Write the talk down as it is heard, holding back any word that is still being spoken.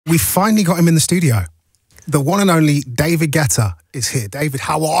We finally got him in the studio. The one and only David Guetta is here. David,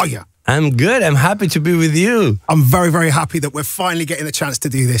 how are you? I'm good. I'm happy to be with you. I'm very, very happy that we're finally getting the chance to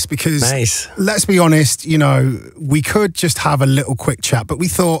do this because, nice. Let's be honest, you know, we could just have a little quick chat, but we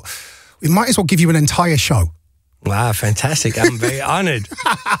thought we might as well give you an entire show. Wow, fantastic. I'm very honored.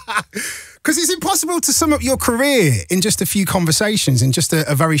 Because it's impossible to sum up your career in just a few conversations in just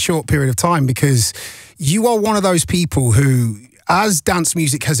a very short period of time, because you are one of those people who, as dance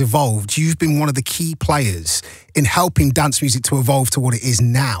music has evolved, you've been one of the key players in helping dance music to evolve to what it is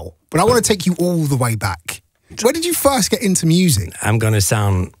now. But I want to take you all the way back. Where did you first get into music? I'm going to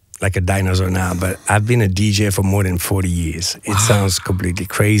sound like a dinosaur now, but I've been a DJ for more than 40 years. It sounds completely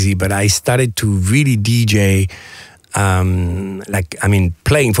crazy, but I started to really DJ,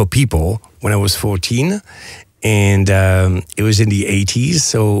 playing for people when I was 14. And it was in the 80s.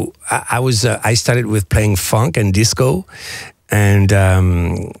 So I started with playing funk and disco, and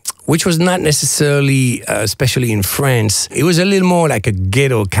which was not necessarily, especially in France, it was a little more like a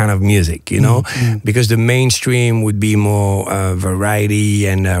ghetto kind of music, you know, because the mainstream would be more variety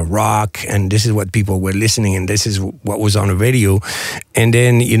and rock, and this is what people were listening, and this is what was on the radio. And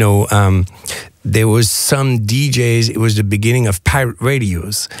then, you know, there was some DJs, it was the beginning of pirate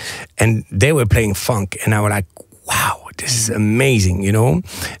radios, and they were playing funk, and I was like, wow, this is amazing, you know?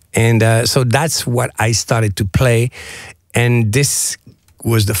 And so that's what I started to play, and this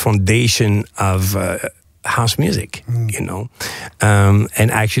was the foundation of house music, you know?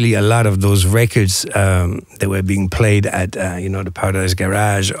 And actually a lot of those records that were being played at, you know, the Paradise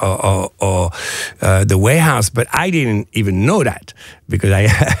Garage or the Warehouse, but I didn't even know that because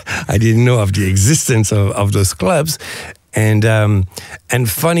I didn't know of the existence of those clubs. And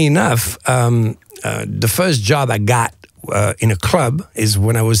funny enough, the first job I got in a club is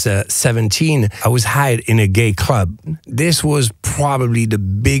when I was 17. I was hired in a gay club. This was probably the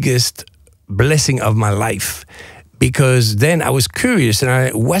biggest blessing of my life, because then I was curious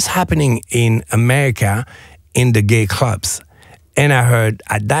and what's happening in America in the gay clubs. And I heard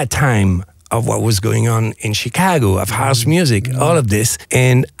at that time of what was going on in Chicago, of house music, all of this.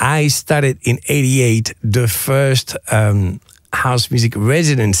 And I started in '88 the first house music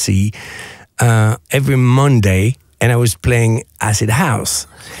residency every Monday, and I was playing acid house.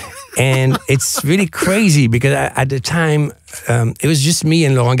 And it's really crazy because at the time, it was just me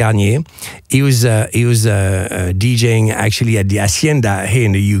and Laurent Garnier. He was DJing actually at the Hacienda here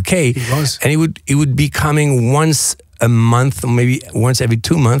in the UK. He was. And he would be coming once a month, or maybe once every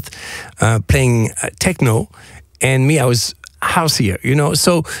 2 months, playing techno. And me, I was houseier, you know.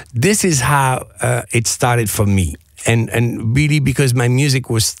 So this is how it started for me. And really because my music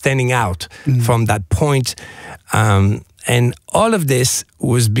was standing out from that point. And all of this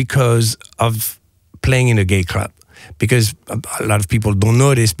was because of playing in a gay club. Because a lot of people don't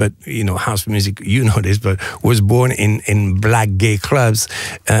know this, but, you know, house music, you know this, but was born in black gay clubs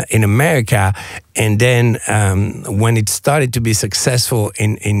in America. And then when it started to be successful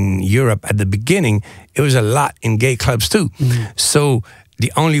in Europe at the beginning, it was a lot in gay clubs too. So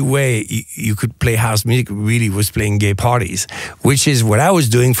the only way you could play house music really was playing gay parties, which is what I was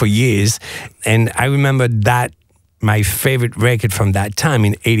doing for years. And I remember that my favorite record from that time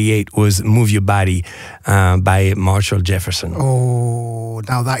in '88 was Move Your Body by Marshall Jefferson. Oh,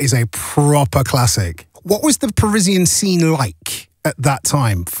 now that is a proper classic. What was the Parisian scene like at that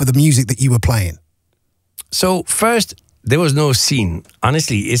time for the music that you were playing? So first, there was no scene.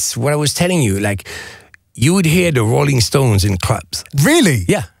 Honestly, it's what I was telling you. Like, you would hear the Rolling Stones in clubs. Really?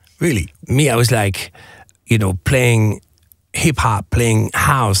 Yeah, really. Me, I was like, you know, playing hip hop, playing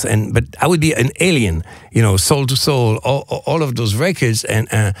house, but I would be an alien, you know, Soul to Soul, all of those records, and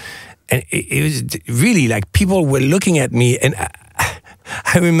it was really like people were looking at me, and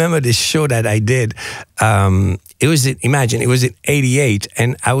I remember this show that I did. It was in '88,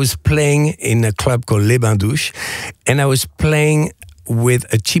 and I was playing in a club called Les Bains Douches, and I was playing with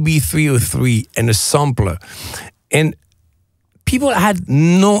a Chibi 303 and a sampler, and people had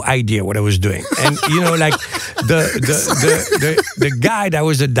no idea what I was doing. And, you know, like the guy that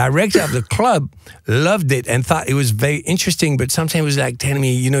was the director of the club loved it and thought it was very interesting, but sometimes it was like telling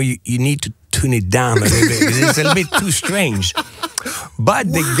me, you know, you need to tune it down a little bit because it's a little bit too strange.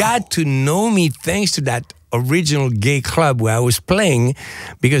 But they got to know me thanks to that original gay club where I was playing,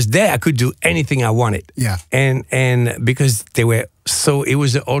 because there I could do anything I wanted. Yeah. And because they were so, it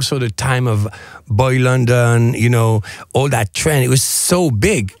was also the time of Boy London, you know, all that trend. It was so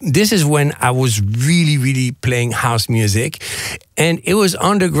big. This is when I was really, really playing house music. And it was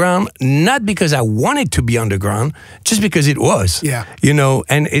underground, not because I wanted to be underground, just because it was. Yeah. You know,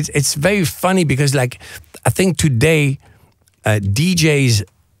 and it's very funny because, like, I think today DJs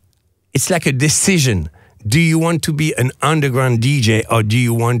it's like a decision. Do you want to be an underground DJ or do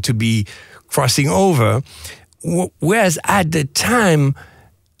you want to be crossing over? Whereas at the time,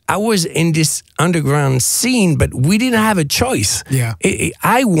 I was in this underground scene, but we didn't have a choice. Yeah.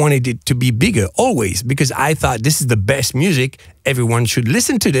 I wanted it to be bigger always because I thought this is the best music. Everyone should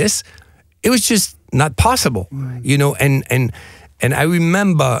listen to this. It was just not possible, you know. And I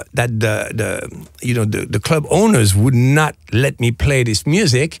remember that the club owners would not let me play this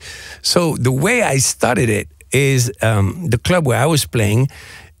music. So the way I started it is the club where I was playing,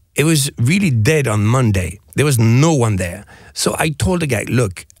 it was really dead on Monday. There was no one there. So I told the guy,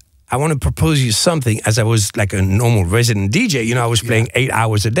 look, I want to propose you something, as I was like a normal resident DJ. You know, I was playing 8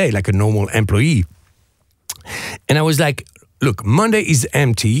 hours a day like a normal employee. And I was like, look, Monday is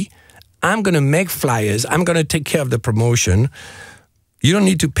empty. I'm going to make flyers. I'm going to take care of the promotion. You don't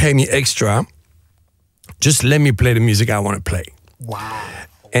need to pay me extra. Just let me play the music I want to play. Wow.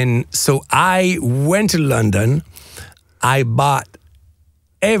 And so I went to London. I bought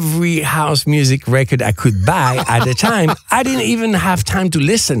every house music record I could buy at the time. I didn't even have time to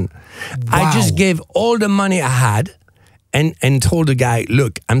listen. Wow. I just gave all the money I had and told the guy,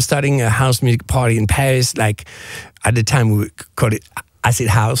 look, I'm starting a house music party in Paris. Like at the time we would call it Acid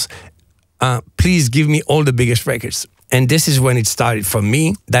House. Please give me all the biggest records. And this is when it started for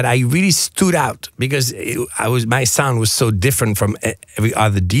me, that I really stood out because my sound was so different from every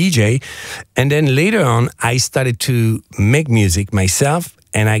other DJ. And then later on, I started to make music myself,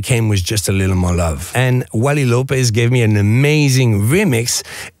 and I came with Just a Little More Love. And Wally Lopez gave me an amazing remix,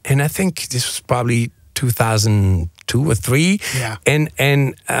 and I think this was probably 2002 or 3. Yeah.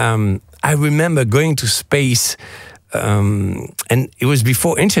 And I remember going to space, and it was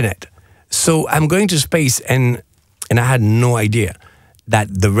before internet. So I'm going to space, and I had no idea that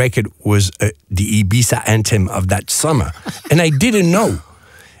the record was the Ibiza anthem of that summer. And I didn't know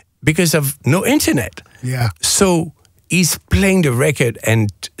because of no internet. Yeah. So he's playing the record and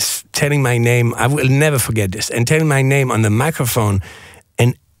telling my name. I will never forget this. And telling my name on the microphone.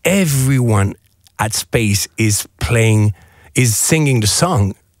 And everyone at Space is singing the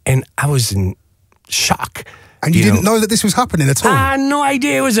song. And I was in shock. And you didn't know that this was happening at all? I had no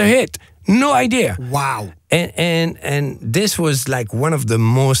idea it was a hit. No idea. Wow. And this was like one of the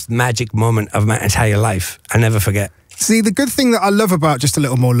most magic moments of my entire life. I'll never forget. See, the good thing that I love about Just a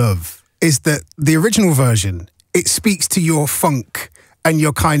Little More Love is that the original version, it speaks to your funk and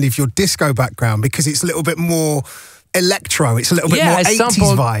your disco background because it's a little bit more electro. It's a little bit more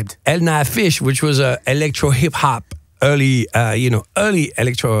 80s vibed. El Nafish, which was a electro hip hop early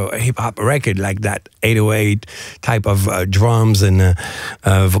electro hip hop record, like that 808 type of drums and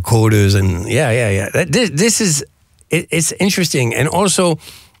vocoders and This is it's interesting, and also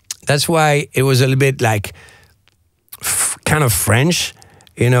that's why it was a little bit like kind of French,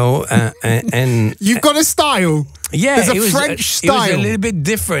 you know, and you've got a style. Yeah, there's a French style. It was a little bit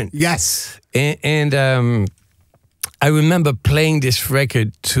different. Yes, and I remember playing this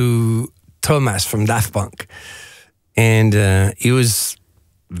record to Thomas from Daft Punk. And he was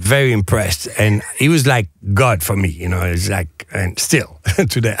very impressed, and he was like God for me, you know. It's like, and still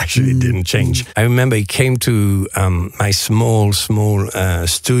today actually it didn't change. I remember he came to my small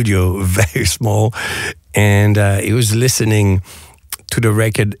studio, very small, and he was listening to the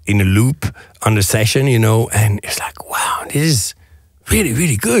record in a loop on the session, you know. And it's like, wow, this is really,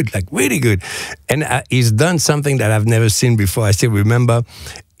 really good, like really good. And he's done something that I've never seen before. I still remember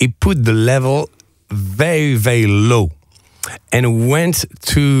he put the level very, very low and went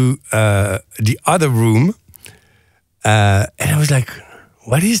to the other room and I was like,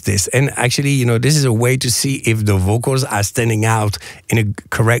 what is this? And actually, you know, this is a way to see if the vocals are standing out in a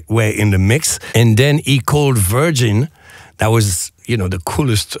correct way in the mix. And then he called Virgin, that was, you know, the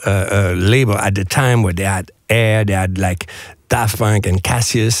coolest label at the time, where they had Air, they had like Daft Punk and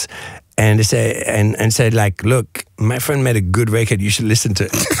Cassius, and they say, and said like, look, my friend made a good record, you should listen to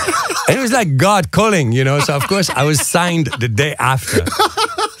it. And it was like God calling, you know. So of course I was signed the day after.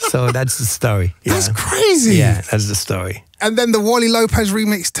 So that's the story. Yeah. That's crazy. Yeah, that's the story. And then the Wally Lopez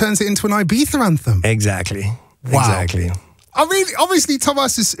remix turns it into an Ibiza anthem. Exactly. Wow. Exactly. I mean, obviously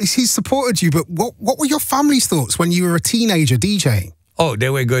Thomas he's supported you, but what were your family's thoughts when you were a teenager DJing? Oh, they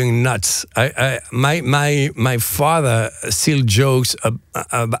were going nuts. My father still jokes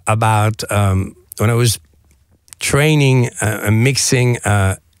about when I was training and mixing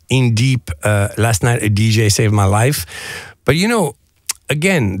in deep last night. A DJ saved my life. But you know,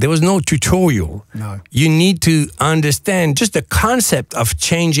 again, there was no tutorial. No. You need to understand just the concept of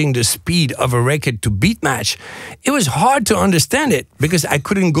changing the speed of a record to beat match. It was hard to understand it because I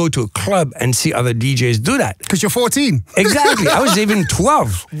couldn't go to a club and see other DJs do that. Because you're 14. Exactly. I was even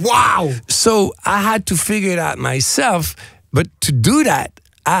 12. Wow. So I had to figure it out myself. But to do that,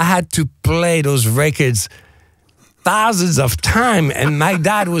 I had to play those records thousands of times, and my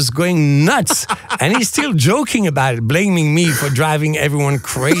dad was going nuts, and he's still joking about it, blaming me for driving everyone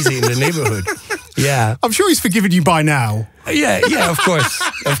crazy in the neighborhood. Yeah, I'm sure he's forgiven you by now. Yeah, of course.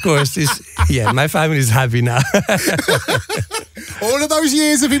 My family is happy now. All of those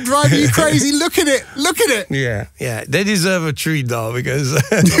years of him driving you crazy, look at it. Yeah, they deserve a treat though, because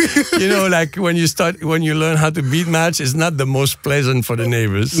like when you learn how to beat match, it's not the most pleasant for the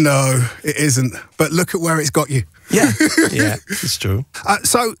neighbors. No, it isn't. But look at where it's got you. Yeah, it's true.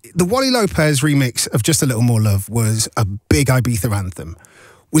 So the Wally Lopez remix of Just a Little More Love was a big Ibiza anthem.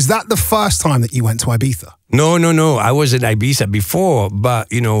 Was that the first time that you went to Ibiza? No. I was at Ibiza before, but,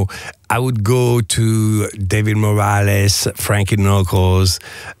 I would go to David Morales, Frankie Knuckles,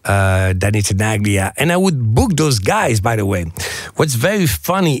 Danny Tenaglia, and I would book those guys, by the way. What's very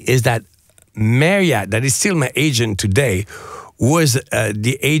funny is that Marriott, that is still my agent today, was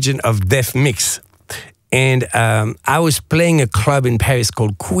the agent of Def Mix. And I was playing a club in Paris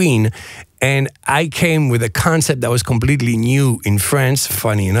called Queen, and I came with a concept that was completely new in France,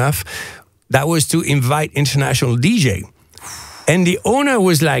 funny enough. That was to invite international DJ. And the owner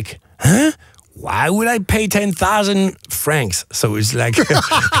was like, huh? Why would I pay 10,000 francs? So it's like,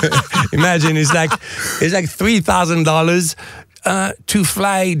 imagine, it's like $3,000 to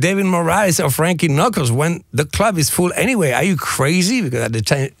fly David Morales or Frankie Knuckles when the club is full anyway. Are you crazy? Because at the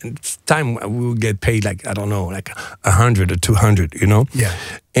time we would get paid like 100 or 200, Yeah.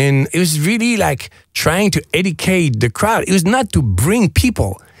 And it was really like trying to educate the crowd. It was not to bring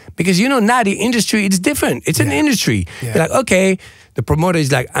people, because now the industry, it's different. It's an industry. Yeah. You're like, okay, the promoter is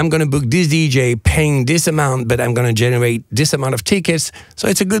like, I'm going to book this DJ paying this amount, but I'm going to generate this amount of tickets. So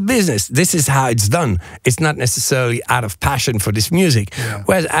it's a good business. This is how it's done. It's not necessarily out of passion for this music. Yeah.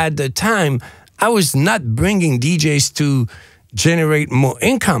 Whereas at the time, I was not bringing DJs to generate more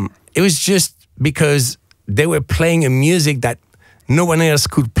income. It was just because they were playing a music that no one else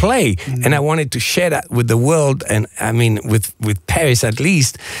could play. Mm-hmm. And I wanted to share that with the world, and I mean, with Paris at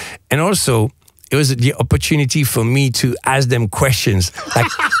least. And also, it was the opportunity for me to ask them questions. Like,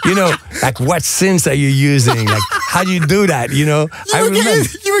 like what synths are you using? Like, how do you do that? You were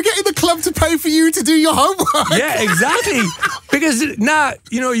getting the club to pay for you to do your homework. Yeah, exactly. Because now,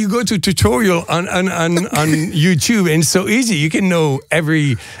 you go to tutorial on YouTube, and it's so easy. You can know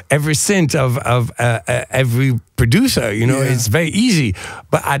every synth of every producer. It's very easy.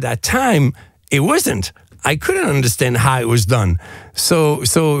 But at that time, it wasn't. I couldn't understand how it was done. So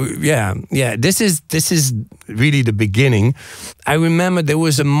yeah. This is really the beginning. I remember there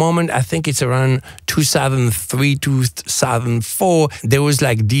was a moment, I think it's around 2003, 2004. There was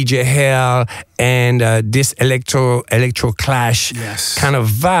like DJ Hell and this electro clash kind of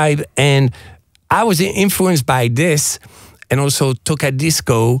vibe, and I was influenced by this, and also Toca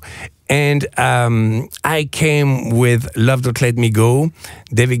Disco. And I came with Love Don't Let Me Go,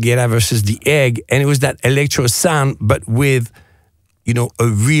 David Guetta versus The Egg, and it was that electro sound, but with, a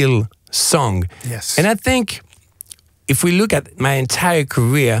real song. Yes. And I think if we look at my entire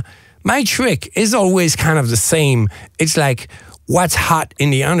career, my trick is always kind of the same. It's like, what's hot in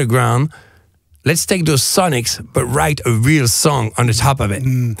the underground? Let's take those sonics, but write a real song on the top of it.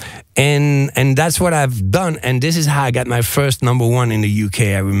 And that's what I've done. And this is how I got my first #1 in the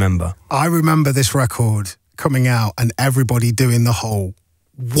UK, I remember. I remember this record coming out and everybody doing the whole,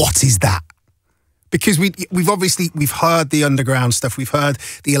 what is that? Because we've heard the underground stuff, we've heard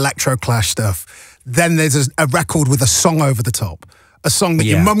the electro clash stuff. Then there's a record with a song over the top, a song that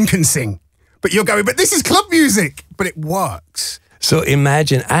your mum can sing. But you're going, but this is club music. But it works. So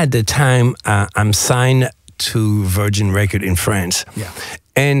imagine at the time I'm signed to Virgin Records in France. Yeah.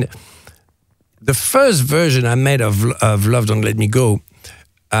 And the first version I made of Love Don't Let Me Go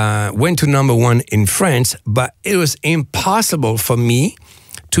went to #1 in France, but it was impossible for me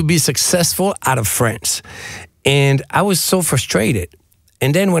to be successful out of France. And I was so frustrated.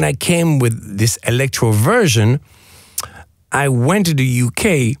 And then when I came with this electro version, I went to the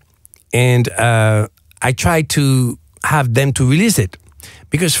UK and I tried to have them to release it,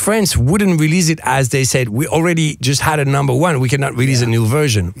 because France wouldn't release it, as they said, we already just had a #1, we cannot release a new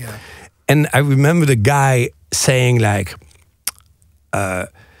version. Yeah. And I remember the guy saying like,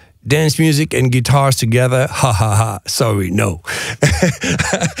 dance music and guitars together, ha ha ha, sorry, no.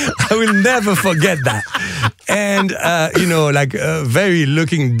 I will never forget that. And, very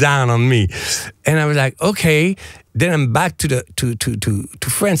looking down on me. And I was like, okay. Then I'm back to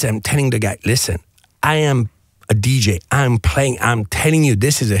France, and I'm telling the guy, listen, I am a DJ, I'm playing, I'm telling you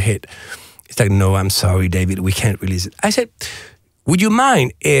this is a hit. It's like, no, I'm sorry, David, we can't release it. I said, would you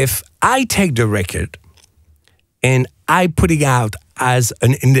mind if I take the record and I put it out as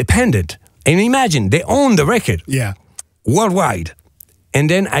an independent? And imagine, they own the record. Yeah. Worldwide. And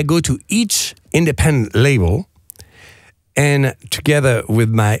then I go to each independent label, and together with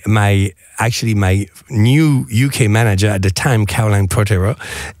my new UK manager at the time, Caroline Protero,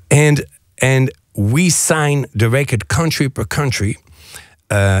 and we signed the record country per country.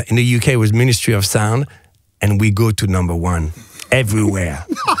 In the UK it was Ministry of Sound, and we go to #1 everywhere.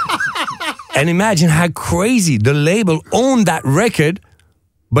 And imagine how crazy, the label owned that record,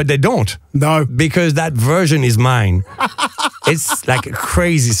 but they don't. No. Because that version is mine. It's like a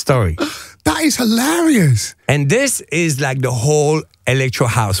crazy story. That is hilarious. And this is like the whole electro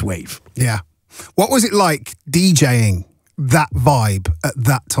house wave. Yeah. What was it like DJing that vibe at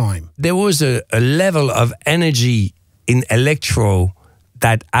that time? There was a level of energy in electro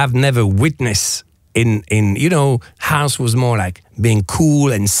that I've never witnessed in house was more like being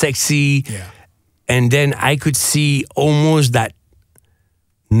cool and sexy. Yeah. And then I could see almost that,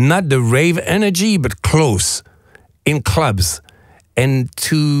 not the rave energy, but close in clubs. And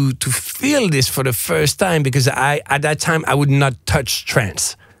to feel this for the first time, because at that time I would not touch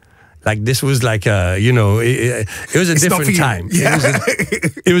trance. Like this was like it was a different time. Yeah.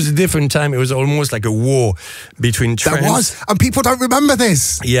 It was a different time. It was almost like a war between trance. That was, and people don't remember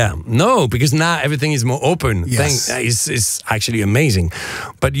this. Yeah, no, because now everything is more open. Yes. It's actually amazing.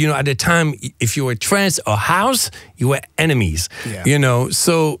 But at the time, if you were trance or house, you were enemies. Yeah.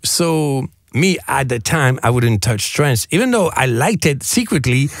 So me at the time, I wouldn't touch trance, even though I liked it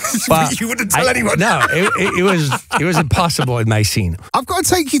secretly. But you wouldn't tell anyone. No, it was impossible in my scene. I've got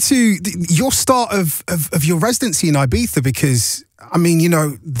to take you to your start of your residency in Ibiza, because I mean,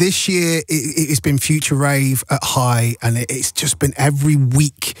 this year it's been Future Rave at High, and it's just been every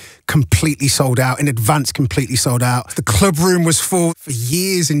week completely sold out, in advance completely sold out. The club room was full for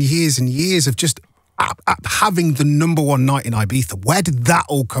years and years and years of just having the #1 night in Ibiza. Where did that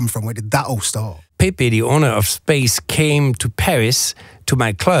all come from? Where did that all start? Pepe, the owner of Space, came to Paris to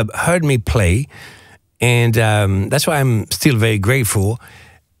my club, heard me play, and that's why I'm still very grateful.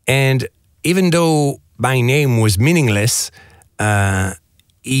 And even though my name was meaningless,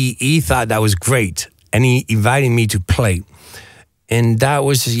 he thought that was great, and he invited me to play. And that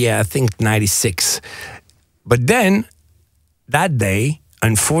was, I think 96. But then, that day,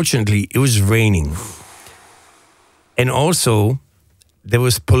 unfortunately, it was raining. And also, there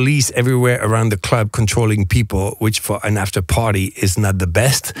was police everywhere around the club controlling people, which for an after party is not the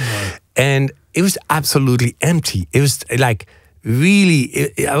best. Right. And it was absolutely empty. It was like,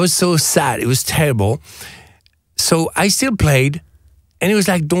 really, I was so sad. It was terrible. So I still played, and it was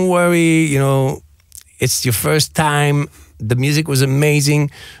like, don't worry, it's your first time. The music was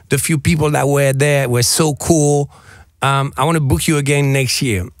amazing. The few people that were there were so cool. I want to book you again next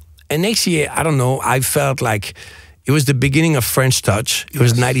year. And next year, I don't know, I felt like it was the beginning of French Touch. It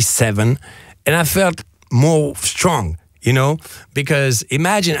was 97. And I felt more strong, because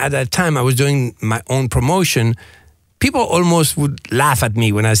imagine at that time I was doing my own promotion. People almost would laugh at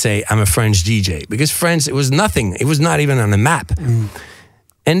me when I say I'm a French DJ, because France, it was nothing. It was not even on the map. Mm.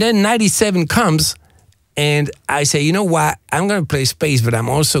 And then 97 comes, and I say, you know what? I'm going to play Space, but I'm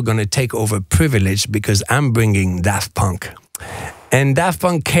also going to take over Privilege, because I'm bringing Daft Punk. And Daft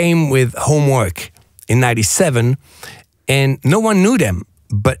Punk came with Homework in 97, and no one knew them,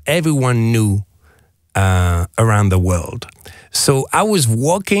 but everyone knew around the world. So I was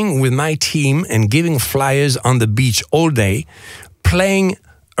walking with my team and giving flyers on the beach all day, playing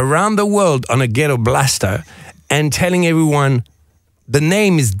around the world on a ghetto blaster, and telling everyone, the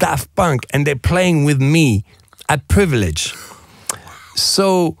name is Daft Punk, and they're playing with me at Privilege.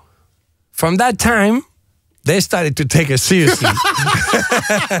 So from that time, they started to take us seriously.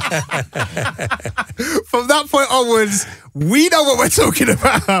 From that point onwards, we know what we're talking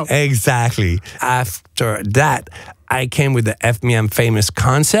about. Exactly. After that, I came with the F Me I'm Famous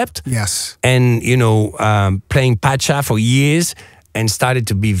concept. Yes. And, playing Pacha for years, and started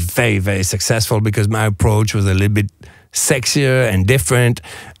to be very, very successful, because my approach was a little bit sexier and different.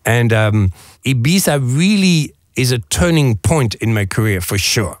 And Ibiza really is a turning point in my career, for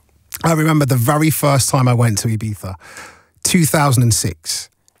sure. I remember the very first time I went to Ibiza, 2006.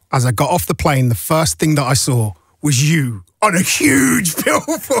 As I got off the plane, the first thing that I saw was you on a huge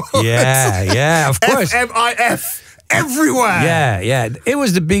billboard. Yeah, of course. FMIF everywhere. Yeah. It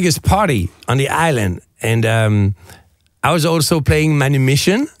was the biggest party on the island. And I was also playing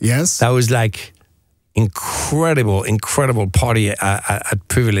Manumission. Yes. That was like incredible party at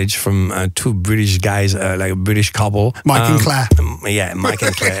Privilege from two British guys, like a British couple. Mike and Claire. Yeah, Mike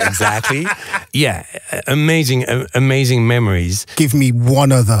and Claire, exactly. Yeah, amazing memories. Give me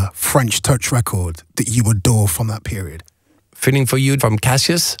one other French touch record that you adore from that period. Feeling for You from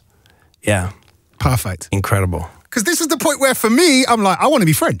Cassius. Yeah. Perfect. Incredible. Because this is the point where, for me, I'm like, I want to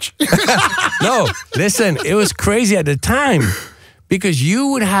be French. No, listen, it was crazy at the time because you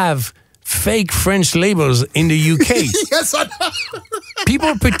would have fake French labels in the UK. Yes, I know.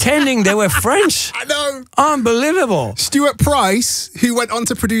 People pretending they were French. I know. Unbelievable. Stuart Price, who went on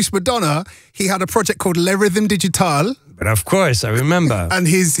to produce Madonna, he had a project called Le Rhythm Digital. But of course, I remember. And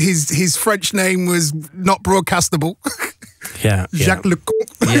his French name was not broadcastable. Yeah. Jacques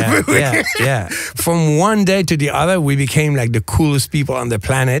Lecomte. Yeah. From one day to the other, we became like the coolest people on the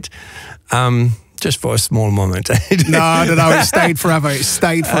planet. Just for a small moment. No, it stayed forever. It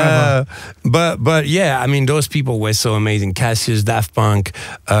stayed forever. But yeah, I mean, those people were so amazing. Cassius, Daft Punk,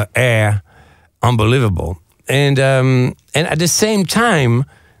 Air, unbelievable. And at the same time,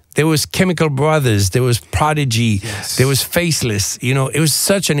 there was Chemical Brothers, there was Prodigy, yes. There was Faceless. You know, it was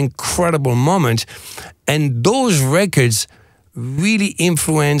such an incredible moment. And those records really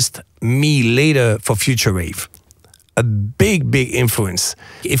influenced me later for Future Rave. A big influence.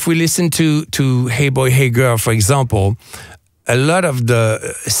 If we listen to Hey Boy, Hey Girl, for example, a lot of the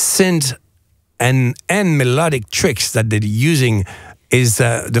synth and melodic tricks that they're using is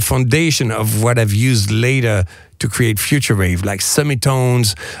the foundation of what I've used later to create Future Rave, like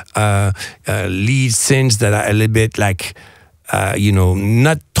semitones, lead synths that are a little bit like,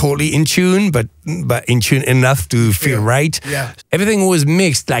 not totally in tune, but in tune enough to feel right. Yeah. Everything was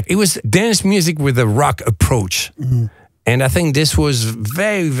mixed. Like it was dance music with a rock approach. Mm-hmm. And I think this was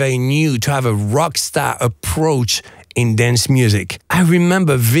very new to have a rock star approach in dance music. I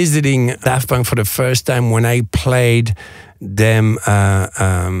remember visiting Daft Punk for the first time when I played them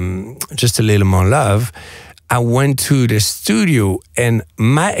Just a Little More Love. I went to the studio and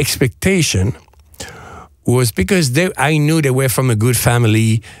my expectation was because I knew they were from a good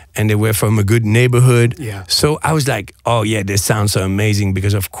family and they were from a good neighborhood. Yeah. So I was like, oh yeah, they sound so amazing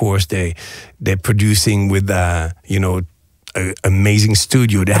because of course they're producing with an amazing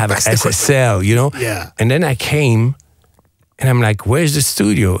studio. They have an SSL, Yeah. And then I came and I'm like, where's the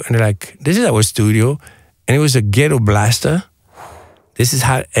studio? And they're like, this is our studio. And it was a Ghetto Blaster. This is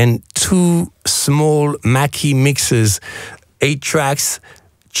how, and two small Mackie mixers, 8 tracks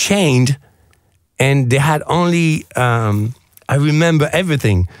chained. And they had only, I remember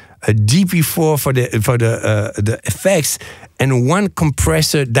everything, a DP4 for the effects, and one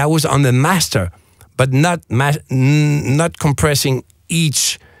compressor that was on the master, but not compressing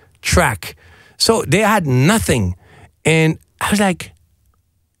each track. So they had nothing, and I was like,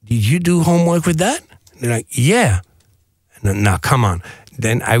 "Did you do homework with that?" And they're like, "Yeah." No, come on.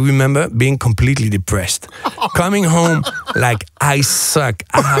 Then I remember being completely depressed. Coming home like, I suck.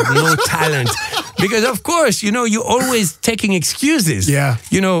 I have no talent. Because of course, you're always taking excuses. Yeah.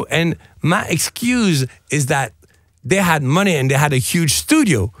 And my excuse is that they had money and they had a huge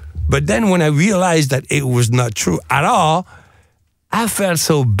studio. But then when I realized that it was not true at all, I felt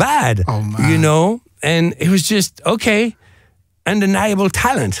so bad. Oh, man. And it was just, okay, undeniable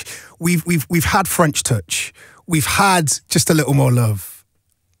talent. We've had French touch. We've had Just a Little More Love.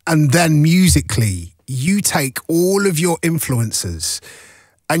 And then musically, you take all of your influences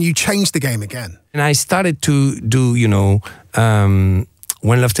and you change the game again. And I started to do, When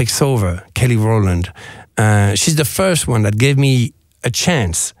Love Takes Over, Kelly Rowland. She's the first one that gave me a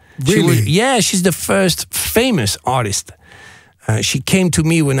chance. Really? She's the first famous artist. She came to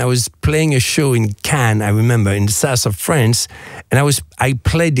me when I was playing a show in Cannes, I remember, in the south of France, and I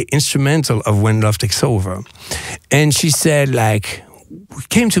played the instrumental of When Love Takes Over. And she said,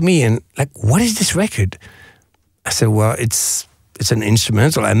 came to me and what is this record? I said, well, it's an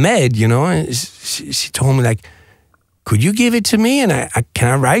instrumental I made, And she told me, could you give it to me and can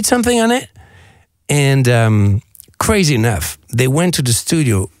I write something on it? And crazy enough, they went to the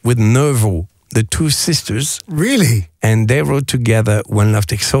studio with Nervo, the two sisters. Really? And they wrote together When Love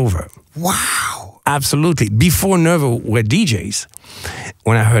Takes Over. Wow. Absolutely. Before Nervo were DJs.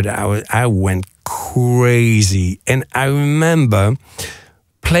 When I heard it, I went crazy. And I remember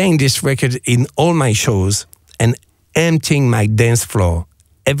playing this record in all my shows and emptying my dance floor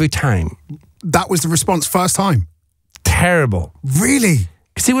every time. That was the response first time? Terrible. Really?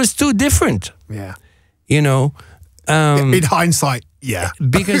 Because it was too different. Yeah. In hindsight, yeah.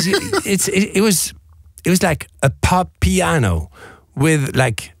 Because it was like a pop piano with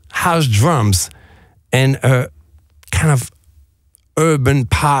like house drums and a kind of urban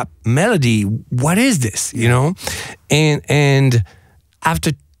pop melody. What is this? You know? And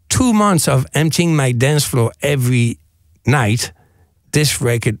after 2 months of emptying my dance floor every night, this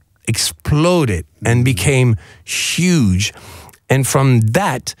record exploded and became huge. And from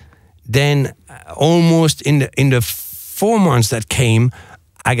that, then almost in the 4 months that came,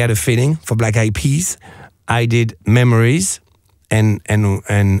 I got a fitting for Black Eyed Peas. I did Memories and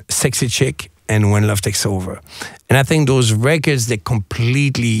Sexy Chick and When Love Takes Over. And I think those records, they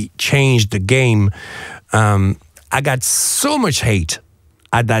completely changed the game. I got so much hate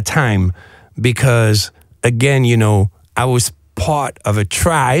at that time because, again, you know, I was part of a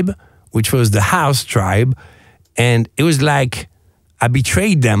tribe, which was the house tribe. And it was like I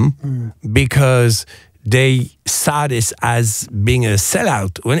betrayed them because they saw this as being a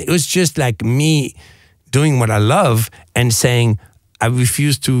sellout, when it was just like me doing what I love and saying I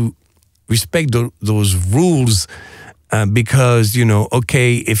refuse to respect those rules because, you know,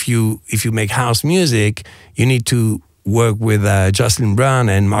 okay, if you make house music, you need to work with Jocelyn Brown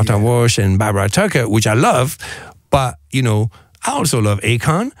and Martha Wash and Barbara Tucker, which I love, but, you know, I also love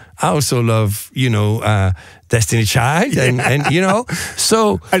Akon. I also love, you know, Destiny Child, and you know,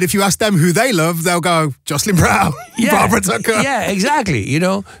 so. And if you ask them who they love, they'll go Jocelyn Brown, Barbara Tucker. Yeah, exactly. You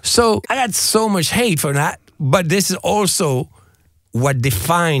know, so I got so much hate for that, but this is also what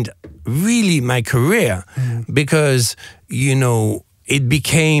defined really my career because, you know, it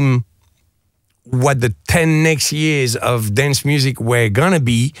became what the 10 next years of dance music were gonna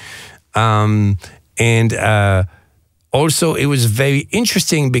be, and also it was very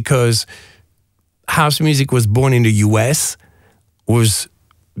interesting because house music was born in the US,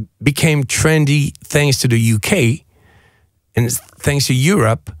 became trendy thanks to the UK and thanks to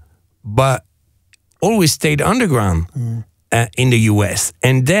Europe, but always stayed underground in the US.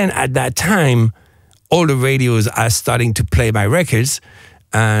 And then at that time, all the radios are starting to play my records.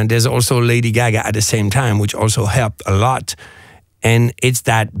 And there's also Lady Gaga at the same time, which also helped a lot. And it's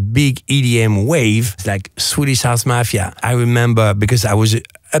that big EDM wave, it's like Swedish House Mafia. I remember because I was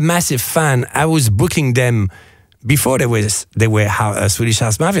a massive fan. I was booking them before they were Swedish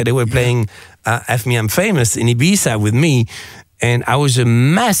House Mafia. They were playing F Me I'm Famous in Ibiza with me. And I was a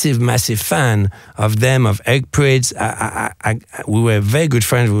massive, massive fan of them, of Eric Prydz. We were very good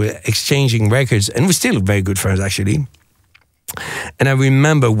friends. We were exchanging records. And we're still very good friends, actually. And I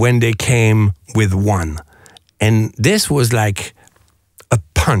remember when they came with One. And this was like a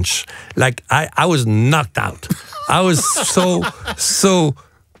punch. Like I was knocked out. I was so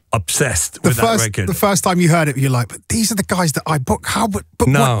obsessed with that record. The first time you heard it, you're like, but these are the guys that I book. How? But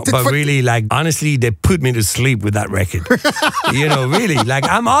no, but really, like, honestly, they put me to sleep with that record. You know, really, like,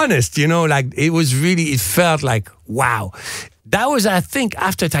 I'm honest, you know, like, it felt like, wow. That was, I think,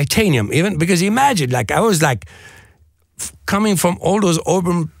 after Titanium, even, because imagine, like, I was like, coming from all those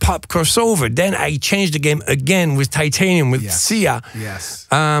urban pop crossover, then I changed the game again with Titanium, with Sia. Yes.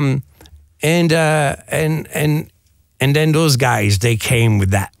 And then those guys, they came with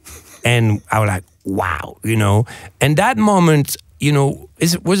that. And I was like, wow, you know. And that moment, you know,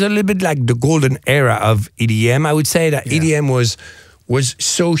 was a little bit like the golden era of EDM. I would say that EDM was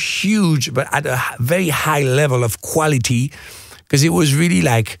so huge, but at a very high level of quality, because it was really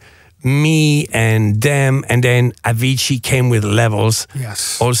like me and them, and then Avicii came with Levels.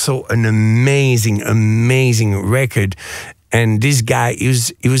 Yes. Also an amazing, amazing record. And this guy, he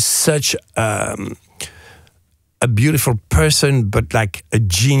was such a beautiful person, but like a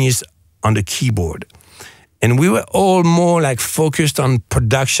genius on the keyboard. And we were all more like focused on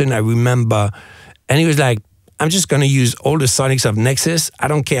production, I remember. And he was like, I'm just gonna use all the sonics of Nexus. I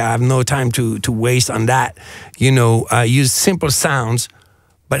don't care, I have no time to waste on that. You know, use simple sounds.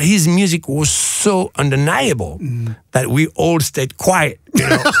 But his music was so undeniable that we all stayed quiet, you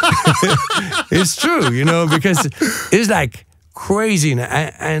know. It's true, you know, because it's like crazy.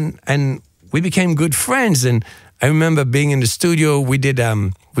 And we became good friends. And I remember being in the studio, we did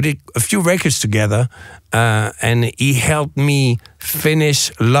a few records together, and he helped me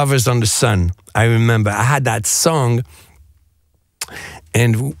finish Lovers on the Sun. I remember I had that song,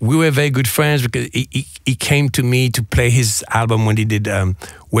 and we were very good friends because he came to me to play his album when he did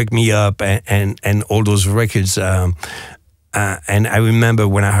Wake Me Up and all those records. And I remember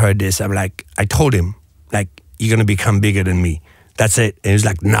when I heard this, I told him, like, you're going to become bigger than me. That's it. And he was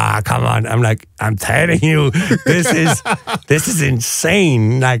like, nah, come on. I'm like, I'm telling you, this is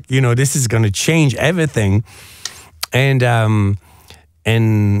insane. Like, you know, this is going to change everything. And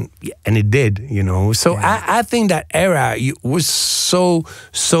and it did, you know. So I think that era was so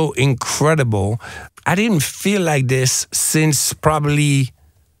incredible. I didn't feel like this since probably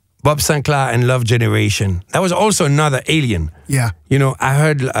Bob Sinclair and Love Generation. That was also another alien. Yeah. You know, I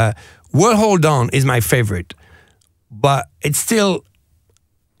heard World Hold On is my favorite, but it's still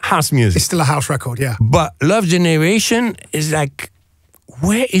house music. It's still a house record, yeah. But Love Generation is like,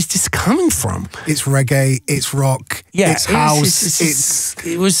 where is this coming from? It's reggae, it's rock, it's house,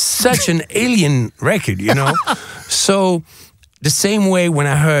 it was such an alien record, you know? So the same way when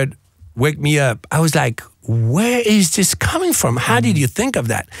I heard Wake Me Up, I was like, where is this coming from? How did you think of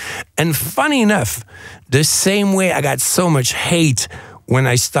that? And funny enough, the same way I got so much hate when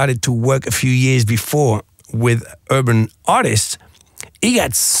I started to work a few years before with urban artists, he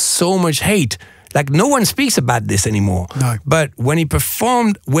got so much hate. Like, no one speaks about this anymore. No. But when he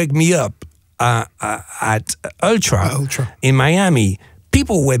performed Wake Me Up at Ultra in Miami,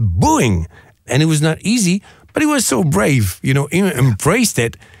 people were booing. And it was not easy, but he was so brave. You know, he embraced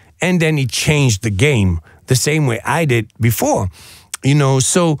it. And then he changed the game the same way I did before. You know,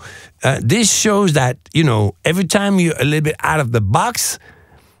 so this shows that, you know, every time you're a little bit out of the box,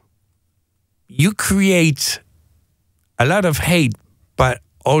 you create a lot of hate, but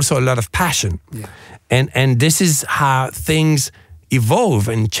also a lot of passion. Yeah. And this is how things evolve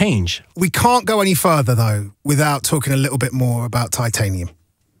and change. We can't go any further, though, without talking a little bit more about Titanium.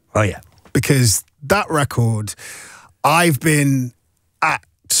 Oh, yeah. Because that record, I've been at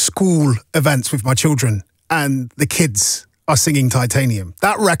school events with my children and the kids are singing Titanium.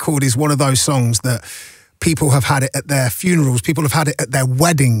 That record is one of those songs that people have had it at their funerals, people have had it at their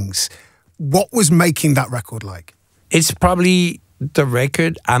weddings. What was making that record like? It's probably the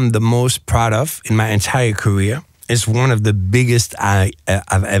record I'm the most proud of in my entire career. It's one of the biggest I've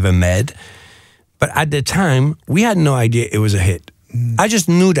ever made. But at the time, we had no idea it was a hit. I just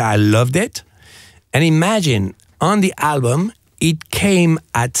knew that I loved it. And imagine, on the album, it came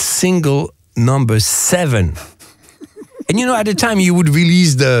at single number 7. And you know, at the time, you would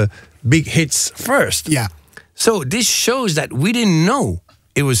release the big hits first. Yeah. So this shows that we didn't know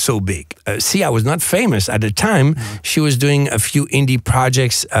it was so big. Sia was not famous at the time. She was doing a few indie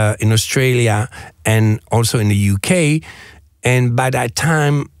projects in Australia and also in the UK. And by that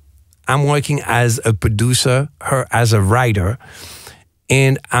time, I'm working as a producer, her as a writer.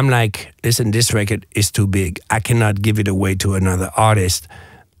 And I'm like, listen, this record is too big. I cannot give it away to another artist.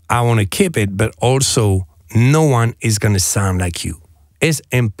 I want to keep it, but also no one is going to sound like you. It's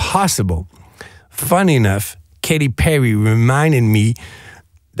impossible. Funny enough, Katy Perry reminded me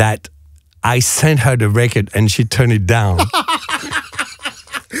that I sent her the record and she turned it down.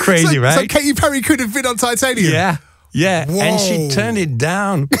 Crazy, right? So Katy Perry could have been on Titanium? Yeah, yeah. Whoa. And she turned it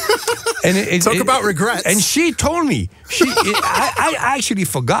down. And Talk about regrets. And she told me. I actually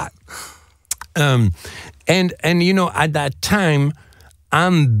forgot. And you know, at that time,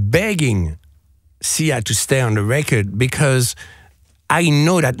 I'm begging Sia to stay on the record because I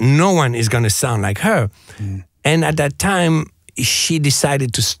know that no one is going to sound like her. And at that time, she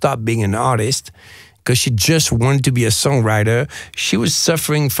decided to stop being an artist because she just wanted to be a songwriter. She was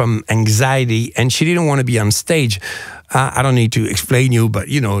suffering from anxiety and she didn't want to be on stage. I don't need to explain you, but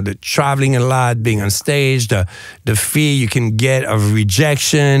you know, the traveling a lot, being on stage, the fear you can get of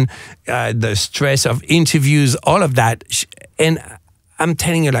rejection, the stress of interviews, all of that. And I'm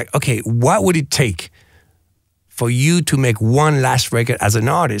telling you, like, okay, what would it take for you to make one last record as an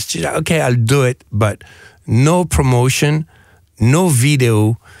artist? She's like, okay, I'll do it, but no promotion, no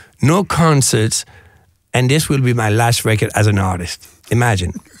video, no concerts, and this will be my last record as an artist.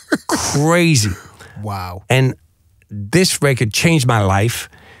 Imagine. Crazy. Wow. And this record changed my life,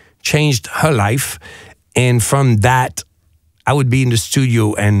 changed her life, and from that, I would be in the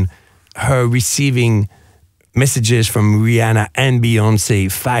studio and her receiving messages from Rihanna and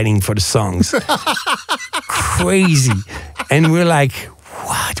Beyonce fighting for the songs. Crazy. And we're like,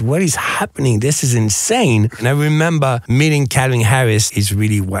 what is happening? This is insane. And I remember meeting Calvin Harris. He's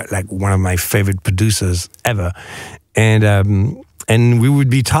really like one of my favorite producers ever. And we would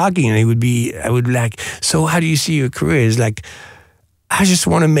be talking and I would be like, so how do you see your career? It's like, I just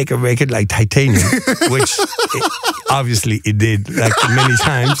want to make a record like Titanium, which obviously it did like many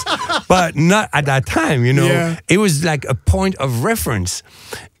times, but not at that time, you know. Yeah. It was like a point of reference.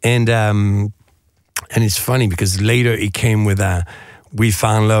 And it's funny because later it came with We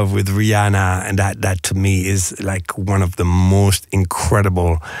Found Love with Rihanna, and that to me is like one of the most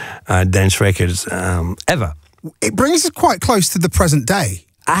incredible dance records ever. It brings us quite close to the present day.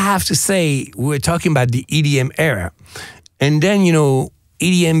 I have to say, we're talking about the EDM era. And then, you know,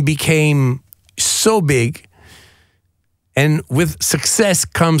 EDM became so big And with success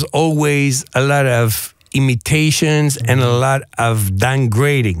comes always a lot of imitations and a lot of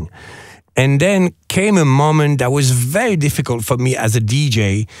downgrading. And then came a moment that was very difficult for me as a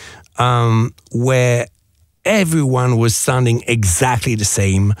DJ, where everyone was sounding exactly the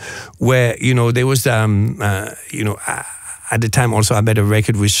same, where, there was, at the time also I made a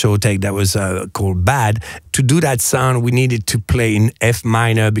record with Showtek that was called Bad. To do that sound, we needed to play in F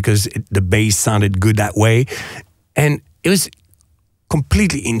minor because the bass sounded good that way. And it was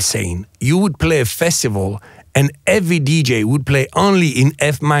completely insane. You would play a festival and every DJ would play only in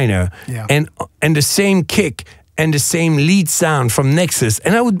F minor, and the same kick and the same lead sound from Nexus,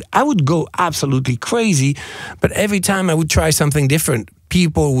 and I would go absolutely crazy. But every time I would try something different,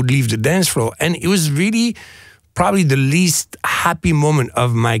 people would leave the dance floor, and it was really probably the least happy moment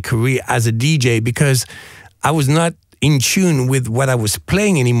of my career as a DJ, because I was not in tune with what I was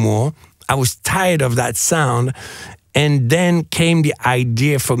playing anymore. I was tired of that sound. And then came the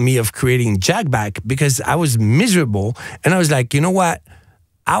idea for me of creating Jackback, because I was miserable. And I was like, you know what?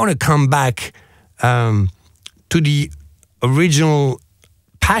 I want to come back to the original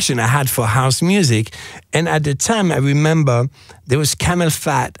passion I had for house music. And at the time, I remember there was Camel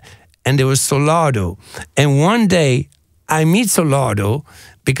Fat and there was Solardo. And one day, I meet Solardo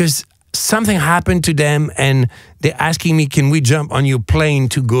because something happened to them, and they're asking me, can we jump on your plane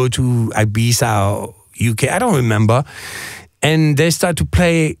to go to Ibiza or UK, I don't remember. And they start to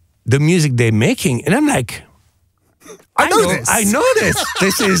play the music they're making. And I'm like, I know this.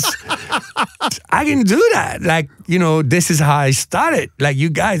 This is, I can do that. Like, this is how I started. Like, you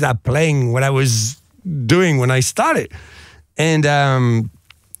guys are playing what I was doing when I started. And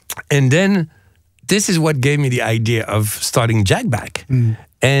then this is what gave me the idea of starting Jackback.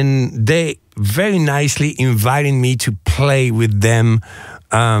 And they very nicely invited me to play with them.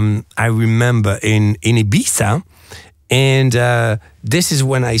 I remember in Ibiza, and this is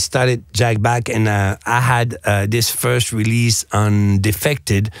when I started Jackback, and I had this first release on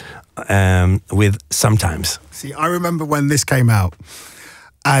Defected with Sometimes. See, I remember when this came out,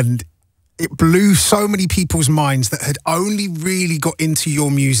 and it blew so many people's minds that had only really got into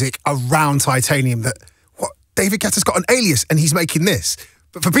your music around Titanium, that, what, David Guetta's got an alias and he's making this.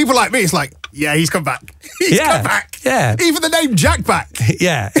 But for people like me, it's like, yeah, he's come back. He's come back. Yeah. Even the name Jackback.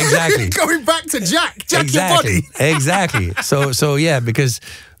 Yeah, exactly. Going back to Jack exactly. Your body. Exactly. So yeah, because,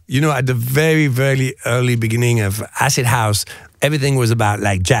 at the very, very early beginning of Acid House, everything was about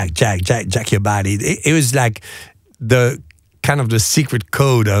like Jack your body. It was like the kind of the secret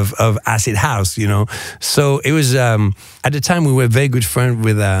code of Acid House, So it was, at the time we were very good friends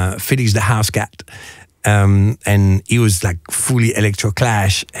with Felix the House Cat. And he was like fully electro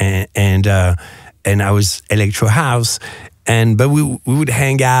clash, and I was electro house, but we would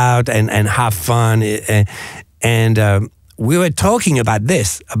hang out and have fun, and we were talking about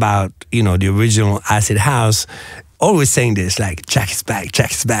this, about the original Acid House, always saying this, like, Jack is back,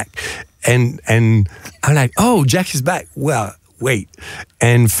 and I'm like, oh, Jack is back. Well, wait.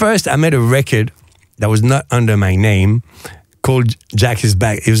 And first I made a record that was not under my name, called Jack is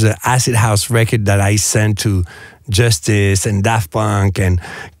Back. It was an Acid House record that I sent to Justice and Daft Punk and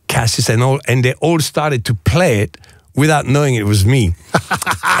Cassius and they all started to play it without knowing it was me.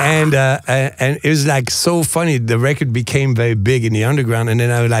 and it was like so funny. The record became very big in the underground, and then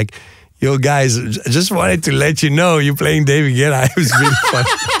I was like, yo guys, just wanted to let you know you're playing David Guetta. It was really funny.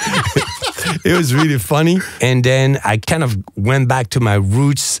 It was really funny. And then I kind of went back to my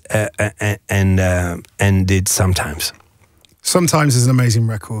roots and did Sometimes. Sometimes is an amazing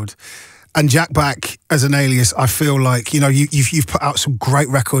record. And Jackback as an alias, I feel like, you've put out some great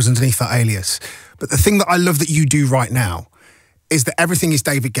records underneath that alias. But the thing that I love that you do right now is that everything is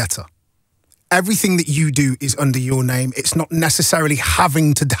David Guetta. Everything that you do is under your name. It's not necessarily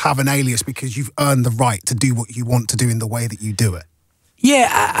having to have an alias, because you've earned the right to do what you want to do in the way that you do it. Yeah,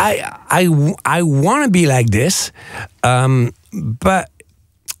 I want to be like this, but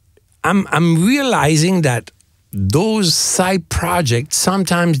I'm realizing that those side projects,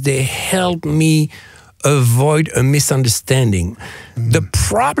 sometimes they help me avoid a misunderstanding. The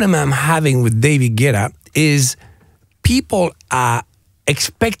problem I'm having with David Guetta is people are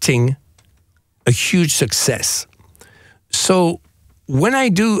expecting a huge success. So when I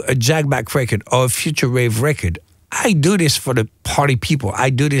do a Jackback record or a Future Rave record, I do this for the party people.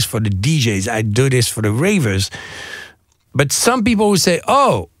 I do this for the DJs. I do this for the ravers. But some people will say,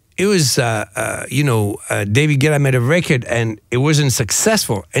 oh, it was, David Guetta made a record and it wasn't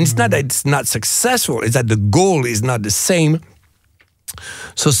successful. And it's not that it's not successful, it's that the goal is not the same.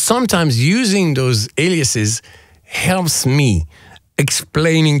 So sometimes using those aliases helps me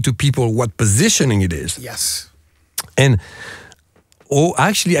explaining to people what positioning it is. Yes. And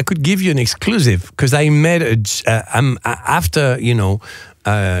actually, I could give you an exclusive because I made after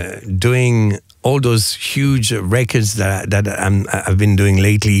doing all those huge records that I've been doing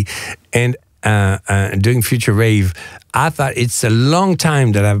lately, and doing Future Rave. I thought it's a long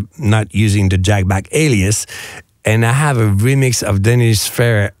time that I'm not using the Jack Back alias, and I have a remix of Dennis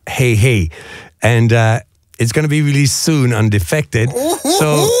Ferrer, Hey Hey, and it's going to be released soon on Defected.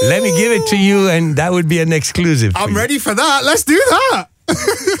 So let me give it to you, and that would be an exclusive. I'm ready for that. Let's do that.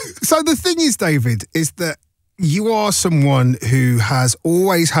 So the thing is, David, is that you are someone who has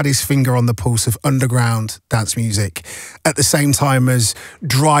always had his finger on the pulse of underground dance music at the same time as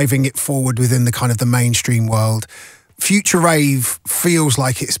driving it forward within the kind of the mainstream world. Future Rave feels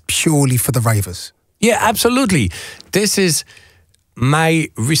like it's purely for the ravers. Yeah, absolutely. This is my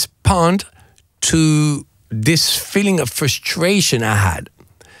response to this feeling of frustration I had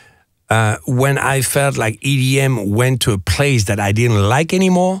when I felt like EDM went to a place that I didn't like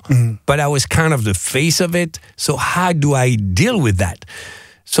anymore, but I was kind of the face of it. So how do I deal with that?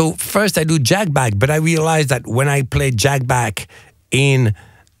 So first I do Jack Back, but I realized that when I play Jack Back in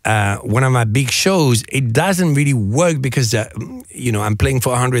one of my big shows, it doesn't really work because I'm playing for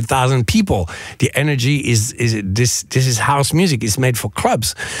 100,000 people. The energy is this is house music. It's made for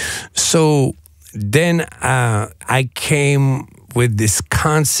clubs. So then I came with this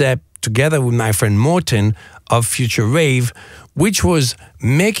concept together with my friend Morten of Future Rave, which was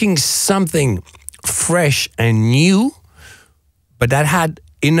making something fresh and new, but that had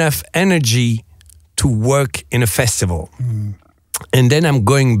enough energy to work in a festival. And then I'm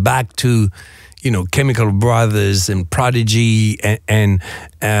going back to, Chemical Brothers and Prodigy and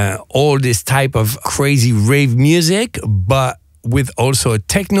all this type of crazy rave music, but with also a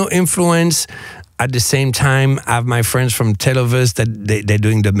techno influence. At the same time, I have my friends from Telovers that they're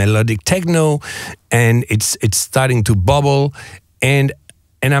doing the melodic techno, and it's starting to bubble. And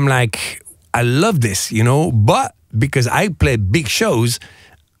I'm like, I love this, but because I play big shows,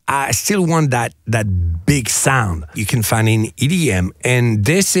 I still want that big sound you can find in EDM. And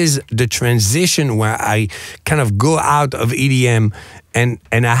this is the transition where I kind of go out of EDM and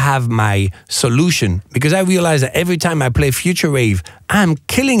I have my solution, because I realize that every time I play Future Rave, I'm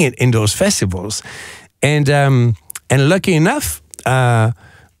killing it in those festivals. And lucky enough, I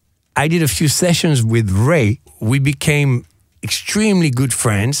did a few sessions with Ray. We became extremely good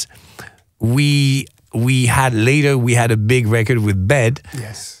friends. We had a big record with Bed,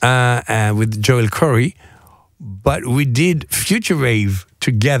 yes, with Joel Corey, but we did Future Rave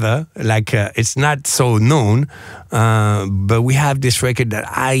together. Like it's not so known, but we have this record that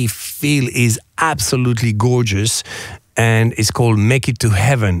I feel is absolutely gorgeous, and it's called Make It to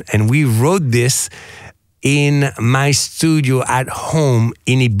Heaven. And we wrote this in my studio at home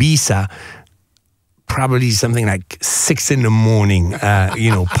in Ibiza. Probably something like 6 in the morning,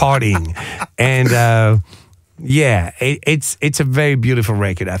 partying. And it's a very beautiful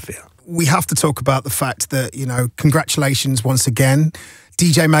record, I feel. We have to talk about the fact that, congratulations once again.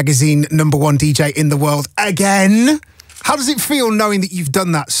 DJ Magazine, #1 DJ in the world again. How does it feel knowing that you've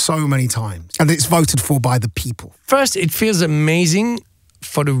done that so many times and it's voted for by the people? First, it feels amazing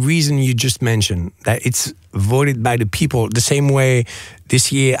for the reason you just mentioned, that it's voted by the people. The same way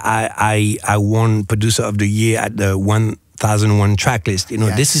this year I won Producer of the Year at the 1001 track list.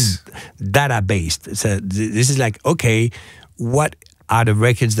 Yes. This is data based. This is like, okay, what are the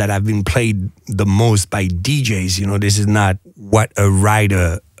records that have been played the most by DJs? This is not what a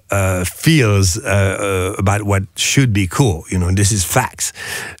writer feels about what should be cool. This is facts.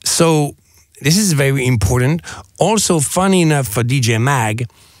 So this is very important. Also, funny enough for DJ Mag,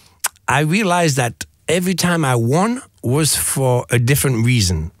 I realized that every time I won was for a different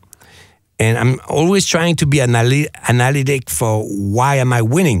reason. And I'm always trying to be analytic for why am I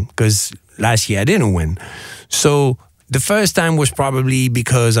winning, because last year I didn't win. So the first time was probably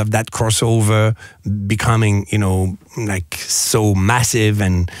because of that crossover becoming, like so massive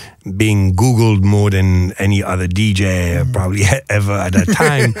and being Googled more than any other DJ probably ever at that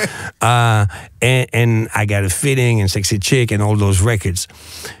time. And I Got a Feeling and Sexy Chick and all those records.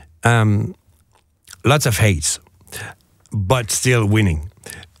 Lots of hates, but still winning.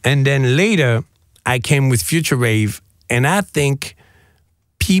 And then later, I came with Future Rave, and I think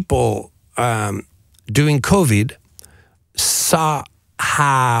people during COVID saw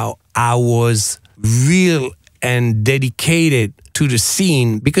how I was real and dedicated to the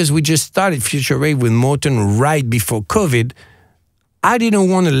scene, because we just started Future Rave with Morten right before COVID. I didn't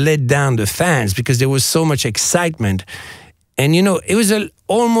want to let down the fans because there was so much excitement. And, it was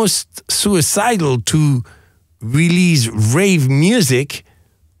almost suicidal to release rave music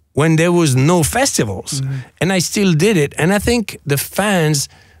when there was no festivals. And I still did it. And I think the fans,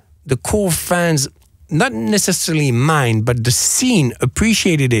 the core fans, not necessarily mine, but the scene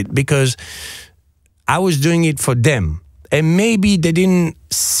appreciated it because I was doing it for them. And maybe they didn't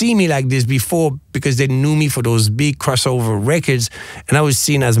see me like this before because they knew me for those big crossover records, and I was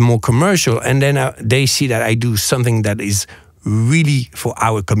seen as more commercial. And then they see that I do something that is really for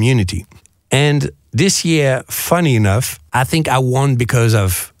our community. And this year, funny enough, I think I won because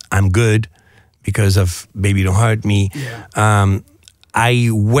of I'm Good, because of Baby Don't Hurt Me. Yeah. I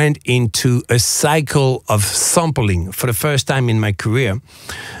went into a cycle of sampling for the first time in my career,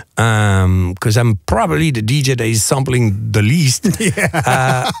 because I'm probably the DJ that is sampling the least.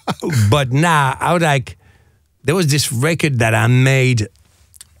 Yeah. But now, there was this record that I made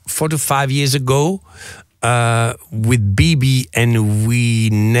 4 to 5 years ago with BB, and we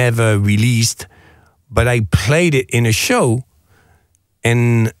never released, but I played it in a show,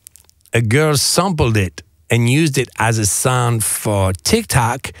 and a girl sampled it and used it as a sound for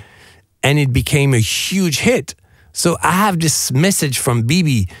TikTok, and it became a huge hit. So I have this message from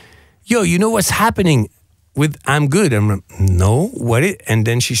BB, yo, you know what's happening with I'm Good? I'm like, no, what it? And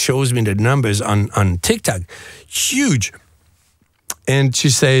then she shows me the numbers on TikTok, huge. And she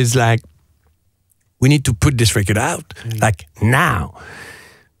says, like, we need to put this record out, like now.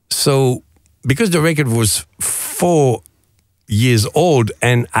 So because the record was 4 years old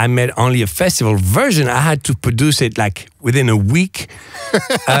and I made only a festival version, I had to produce it like within a week,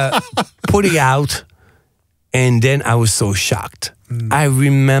 put it out, and then I was so shocked. I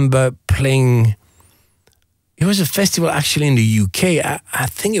remember playing, it was a festival actually in the UK, I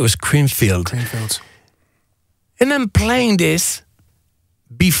think it was Creamfield. And I'm playing this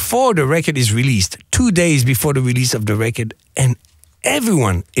before the record is released, 2 days before the release of the record, and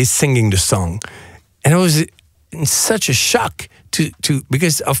everyone is singing the song. And I was in such a shock to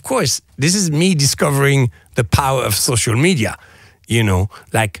because of course this is me discovering the power of social media, you know,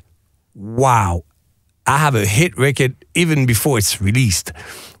 like, wow, I have a hit record even before it's released.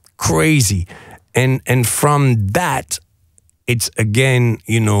 Crazy. And from that, it's again,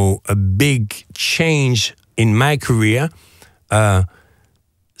 you know, a big change in my career,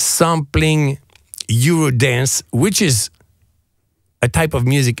 sampling Eurodance, which is a type of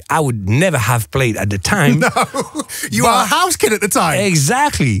music I would never have played at the time. No, you were a house kid at the time.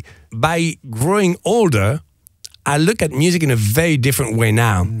 Exactly. By growing older, I look at music in a very different way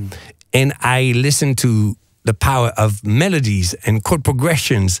now. And I listen to the power of melodies and chord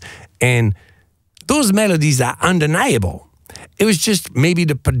progressions. And those melodies are undeniable. It was just maybe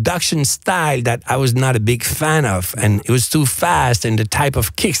the production style that I was not a big fan of, and it was too fast, and the type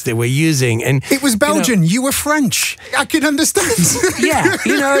of kicks they were using. And it was Belgian. You were French. I can understand. Yeah,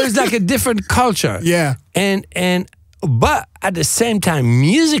 you know, it was like a different culture. Yeah, but at the same time,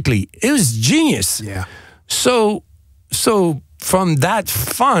 musically, it was genius. Yeah. So from that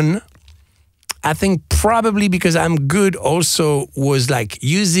fun, I think probably because I'm Good also was like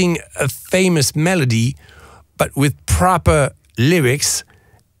using a famous melody, but with proper lyrics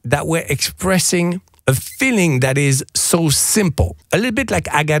that were expressing a feeling that is so simple. A little bit like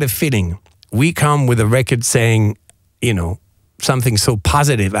I Got a Feeling. We come with a record saying, you know, something so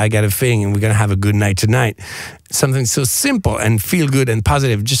positive, I got a feeling, and we're going to have a good night tonight. Something so simple and feel good and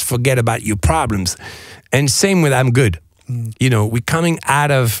positive, just forget about your problems. And same with I'm Good. You know, we're coming out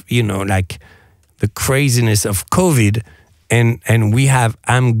of, you know, like the craziness of COVID, and we have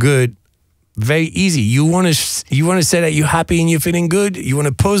I'm Good. Very easy. You want to say that you're happy and you're feeling good. You want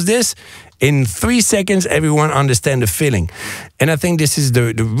to post this in 3 seconds. Everyone understand the feeling, and I think this is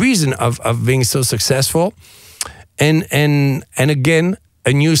the reason of being so successful. And again,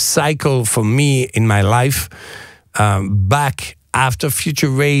 a new cycle for me in my life. Back after Future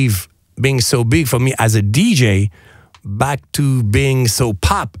Rave being so big for me as a DJ, back to being so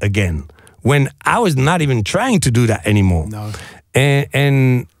pop again when I was not even trying to do that anymore. No.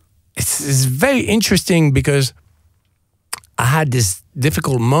 And it's very interesting because I had this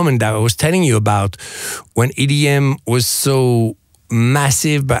difficult moment that I was telling you about when EDM was so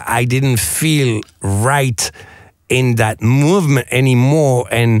massive, but I didn't feel right in that movement anymore,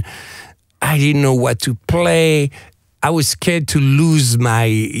 and I didn't know what to play. I was scared to lose my,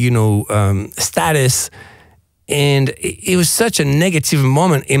 status, and it was such a negative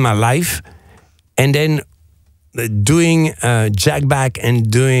moment in my life. And then doing Jack Back and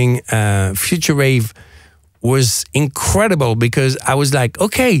doing Future Rave was incredible because I was like,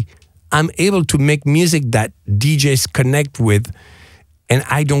 okay, I'm able to make music that DJs connect with, and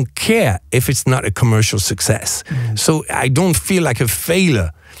I don't care if it's not a commercial success. So I don't feel like a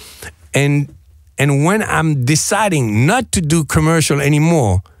failure. And when I'm deciding not to do commercial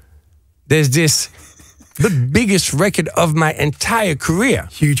anymore, there's this, the biggest record of my entire career.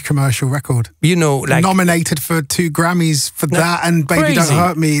 Huge commercial record. You know, like nominated for 2 Grammys for that, and Baby Don't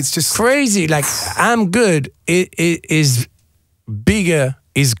Hurt Me. It's just crazy. Like I'm Good. It is bigger.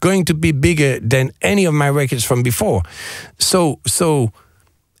 Is going to be bigger than any of my records from before. So,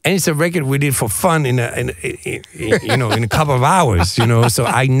 and it's a record we did for fun in a couple of hours. You know, so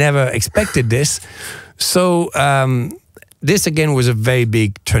I never expected this. So this again was a very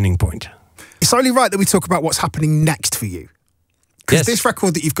big turning point. It's only right that we talk about what's happening next for you. Because this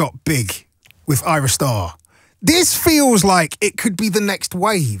record that you've got, Big, with Ira Starr, this feels like it could be the next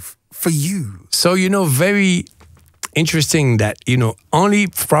wave for you. So, you know, very interesting that, you know, only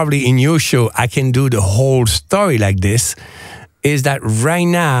probably in your show I can do the whole story like this, is that right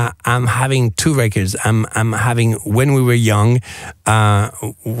now I'm having 2 records. I'm having When We Were Young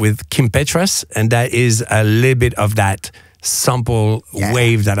with Kim Petras, and that is a little bit of that sample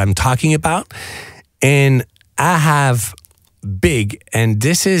wave that I'm talking about. And I have Big, and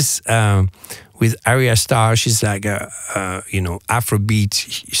this is with Ira Starr. She's like a Afrobeat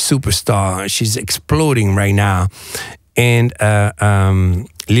superstar. She's exploding right now. And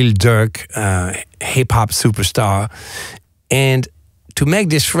Lil Durk, hip hop superstar. And to make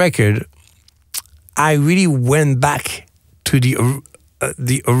this record, I really went back to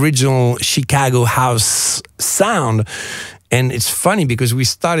the original Chicago house sound. And it's funny because we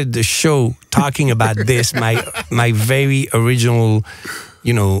started the show talking about this, my very original,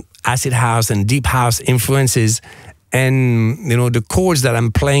 you know, acid house and deep house influences. And, you know, the chords that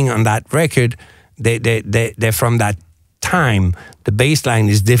I'm playing on that record, they're from that time. The bass line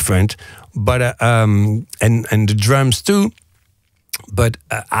is different, but and the drums too. But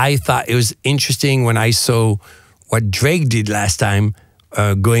I thought it was interesting when I saw what Drake did last time,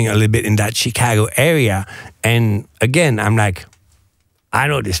 going a little bit in that Chicago area. And again, I'm like, I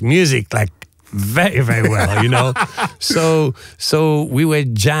know this music like very, very well, you know. So we were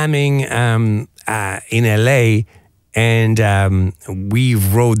jamming in LA, and we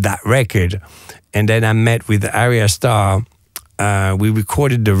wrote that record. And then I met with Ira Starr. We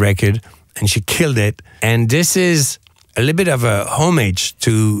recorded the record, and she killed it. And this is a little bit of a homage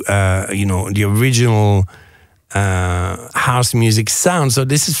to you know, the original house music sound. So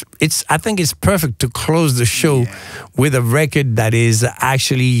I think it's perfect to close the show with a record that is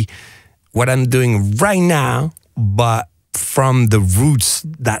actually what I'm doing right now, but from the roots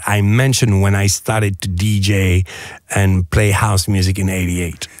that I mentioned when I started to DJ and play house music in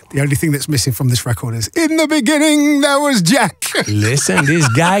 '88. The only thing that's missing from this record is, in the beginning, there was Jack. Listen, these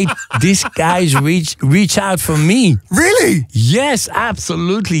guys reach out for me. Really? Yes,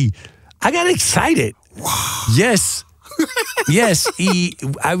 absolutely. I got excited. Wow. Yes. Yes.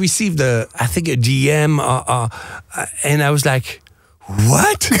 I received a DM, and I was like,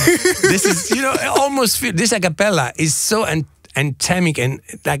 what? This is, you know, almost feel, this a cappella is so anthemic, and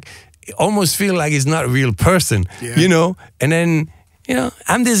like, it almost feel like it's not a real person, you know? And then, you know,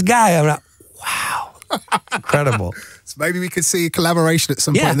 I'm this guy. I'm like, wow, incredible. So maybe we could see a collaboration at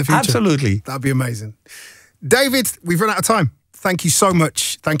some point in the future. Absolutely. That'd be amazing. David, we've run out of time. Thank you so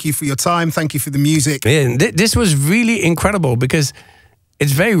much. Thank you for your time. Thank you for the music. Yeah, this was really incredible because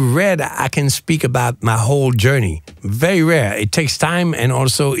it's very rare that I can speak about my whole journey. Very rare. It takes time, and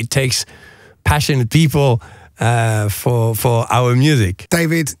also it takes passionate people for our music.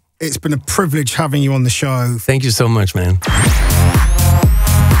 David, it's been a privilege having you on the show. Thank you so much, man.